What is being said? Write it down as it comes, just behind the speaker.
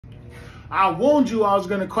I warned you I was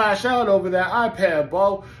gonna crash out over that iPad,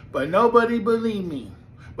 bro, but nobody believed me.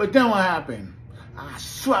 But then what happened? I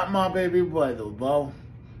slapped my baby brother, bro.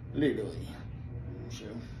 Literally. Sure.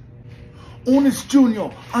 Honest Junior,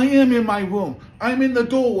 I am in my room. I'm in the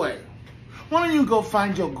doorway. Why don't you go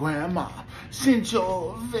find your grandma? Since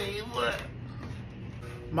your favorite.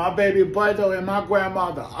 My baby brother and my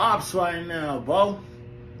grandma the ops right now, bro.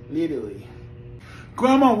 Literally.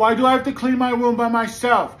 Grandma, why do I have to clean my room by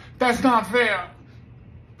myself? That's not fair.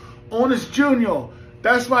 Honest Junior,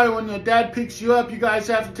 that's why when your dad picks you up, you guys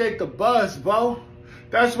have to take the bus, bro.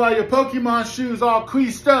 That's why your Pokemon shoes all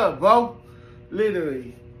creased up, bro.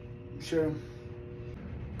 Literally. Sure.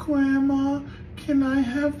 Grandma, can I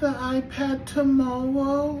have the iPad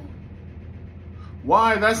tomorrow?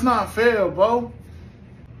 Why? That's not fair, bro.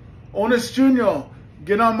 Honest Junior,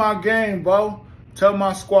 get on my game, bro. Tell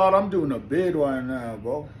my squad I'm doing a bid right now,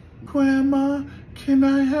 bro. Grandma, can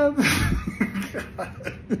I have...